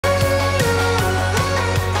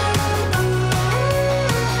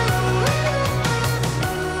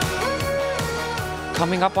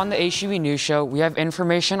Coming up on the HTV News Show, we have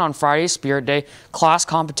information on Friday's Spirit Day, class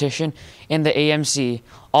competition, and the AMC.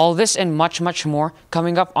 All this and much, much more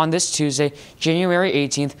coming up on this Tuesday, January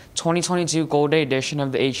 18th, 2022 Gold Day edition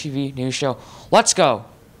of the HTV News Show. Let's go!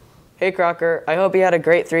 Hey Crocker, I hope you had a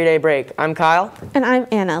great 3-day break. I'm Kyle. And I'm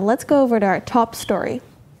Anna. Let's go over to our top story.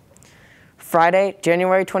 Friday,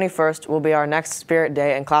 January 21st will be our next Spirit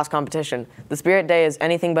Day and class competition. The Spirit Day is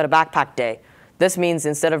anything but a backpack day. This means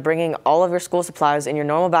instead of bringing all of your school supplies in your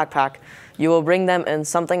normal backpack, you will bring them in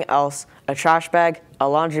something else, a trash bag, a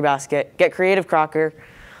laundry basket. Get creative, Crocker.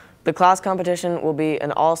 The class competition will be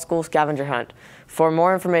an all-school scavenger hunt. For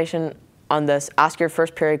more information on this, ask your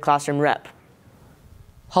first period classroom rep.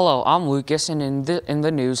 Hello, I'm Lucas, and in the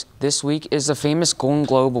news this week is the famous Golden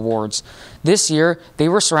Globe Awards. This year, they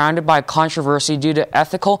were surrounded by controversy due to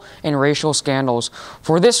ethical and racial scandals.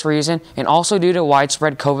 For this reason, and also due to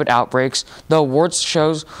widespread COVID outbreaks, the awards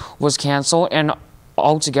shows was canceled and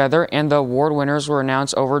altogether, and the award winners were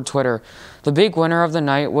announced over Twitter. The big winner of the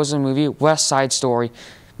night was the movie West Side Story.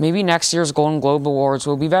 Maybe next year's Golden Globe Awards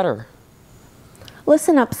will be better.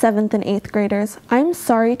 Listen up, 7th and 8th graders. I'm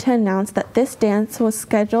sorry to announce that this dance was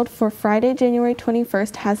scheduled for Friday, January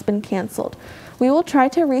 21st has been canceled. We will try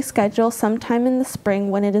to reschedule sometime in the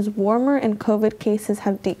spring when it is warmer and COVID cases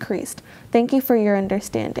have decreased. Thank you for your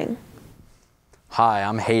understanding. Hi,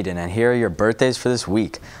 I'm Hayden, and here are your birthdays for this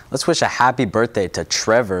week. Let's wish a happy birthday to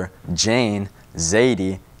Trevor, Jane,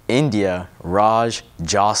 Zadie, India, Raj,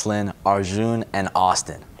 Jocelyn, Arjun, and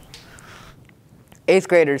Austin. 8th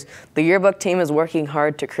graders, the yearbook team is working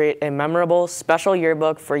hard to create a memorable, special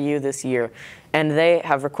yearbook for you this year, and they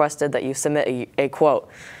have requested that you submit a quote.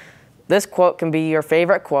 This quote can be your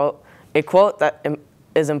favorite quote, a quote that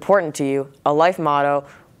is important to you, a life motto,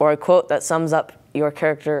 or a quote that sums up your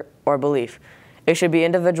character or belief. It should be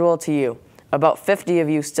individual to you. About 50 of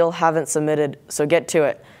you still haven't submitted, so get to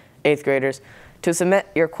it, 8th graders. To submit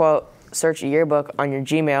your quote, search yearbook on your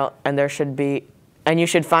Gmail, and you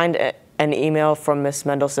should find it an email from Miss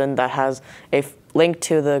Mendelson that has a link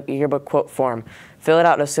to the yearbook quote form. Fill it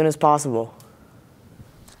out as soon as possible.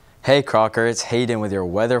 Hey Crocker, it's Hayden with your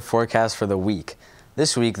weather forecast for the week.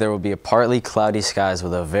 This week there will be partly cloudy skies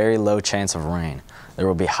with a very low chance of rain. There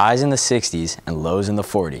will be highs in the 60s and lows in the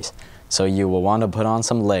 40s, so you will want to put on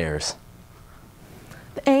some layers.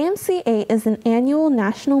 The AMCA is an annual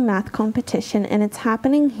national math competition, and it's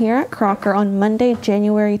happening here at Crocker on Monday,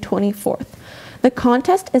 January 24th. The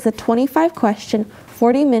contest is a 25-question,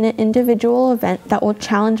 40-minute individual event that will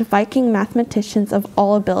challenge Viking mathematicians of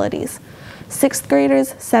all abilities. 6th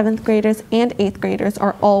graders, 7th graders, and 8th graders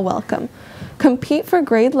are all welcome. Compete for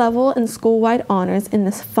grade level and school-wide honors in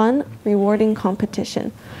this fun, rewarding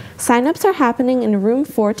competition. Sign-ups are happening in room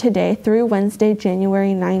 4 today through Wednesday,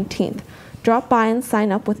 January 19th. Drop by and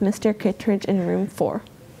sign up with Mr. Kittredge in room 4.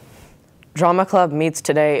 Drama Club meets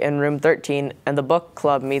today in room 13, and the book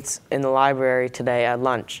club meets in the library today at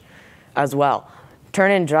lunch as well.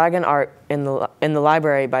 Turn in dragon art in the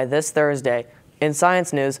library by this Thursday. In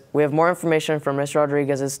science news, we have more information from Ms.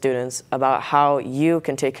 Rodriguez's students about how you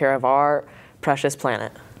can take care of our precious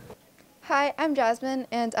planet. Hi, I'm Jasmine,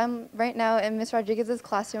 and I'm right now in Ms. Rodriguez's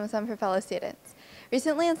classroom with some of her fellow students.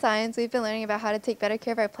 Recently in science, we've been learning about how to take better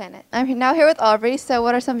care of our planet. I'm now here with Aubrey, so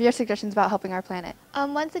what are some of your suggestions about helping our planet?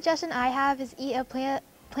 One suggestion I have is eat a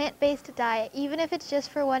plant-based diet, even if it's just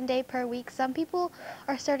for 1 day per week. Some people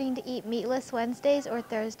are starting to eat meatless Wednesdays or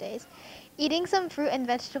Thursdays. Eating some fruit and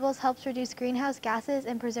vegetables helps reduce greenhouse gases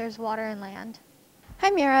and preserves water and land. Hi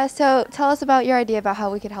Mira, so tell us about your idea about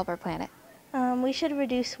how we could help our planet. We should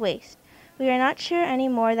reduce waste. We are not sure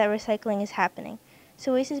anymore that recycling is happening,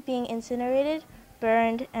 so waste is being incinerated,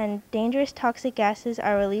 burned, and dangerous toxic gases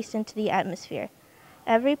are released into the atmosphere.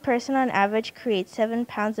 Every person on average creates 7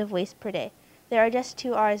 pounds of waste per day. There are just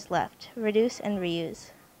 2 R's left: reduce and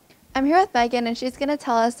reuse. I'm here with Megan, and she's going to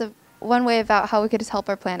tell us one way about how we could just help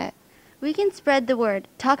our planet. We can spread the word.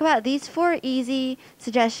 Talk about these 4 easy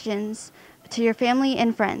suggestions to your family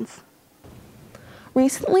and friends.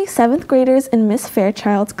 Recently, 7th graders in Miss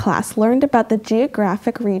Fairchild's class learned about the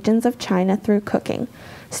geographic regions of China through cooking.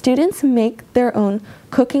 Students make their own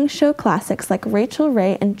cooking show classics like Rachel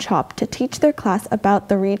Ray and Chop to teach their class about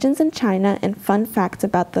the regions in China and fun facts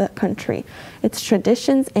about the country, its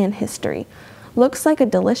traditions, and history. Looks like a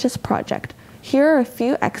delicious project. Here are a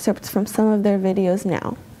few excerpts from some of their videos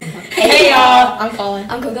now. Hey y'all! I'm Colin.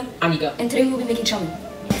 I'm Koga. I'm Yugo. And today we'll be making chow mein.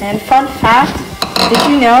 And fun fact, did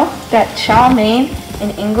you know that chow mein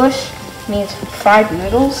in English means fried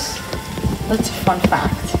noodles? That's a fun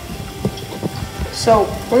fact. So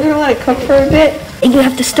we're gonna let it cook for a bit. And you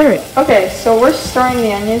have to stir it. Okay, so we're stirring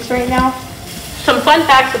the onions right now. Some fun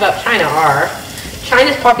facts about China are,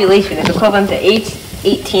 China's population is equivalent to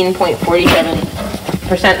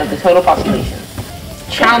 18.47% of the total population.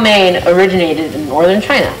 Chow mein originated in northern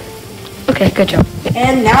China. Okay, good job.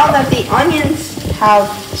 And now that the onions have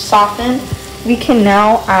softened, we can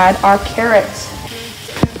now add our carrots.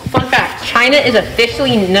 Fun fact, China is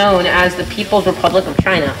officially known as the People's Republic of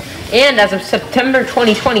China. And as of September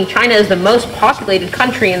 2020, China is the most populated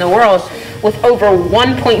country in the world with over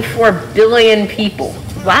 1.4 billion people.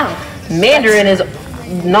 Wow. Mandarin is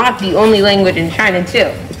not the only language in China,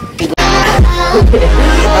 too.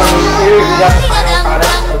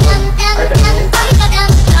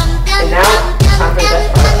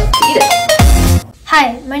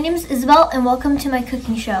 Hi, my name is Isabel and welcome to my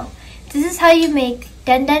cooking show. This is how you make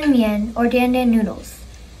dan dan mian or dan dan noodles.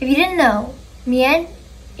 If you didn't know, mian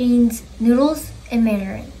means noodles in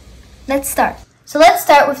Mandarin. Let's start. So let's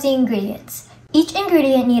start with the ingredients. Each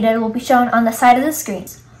ingredient needed will be shown on the side of the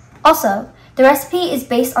screens. Also, the recipe is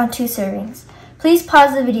based on 2 servings. Please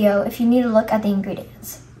pause the video if you need to look at the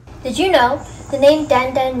ingredients. Did you know the name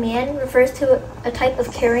dan dan mian refers to a type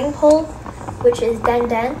of carrying pole, which is dan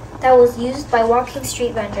dan, that was used by walking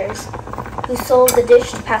street vendors who sold the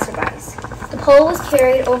dish to passerbys. The pole was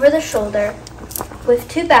carried over the shoulder with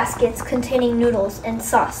 2 baskets containing noodles and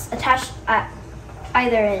sauce attached at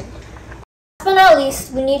either end. Last but not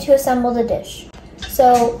least, we need to assemble the dish.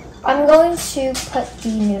 So I'm going to put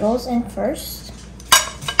the noodles in first.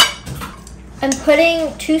 I'm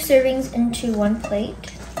putting 2 servings into 1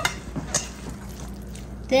 plate.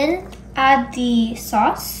 Then add the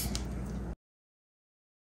sauce.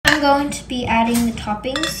 I'm going to be adding the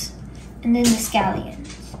toppings and then the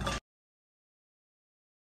scallions.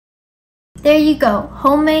 There you go,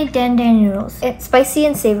 homemade dan dan noodles. It's spicy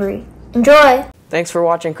and savory. Enjoy! Thanks for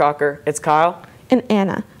watching, Crocker. It's Kyle. And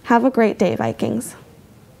Anna. Have a great day, Vikings.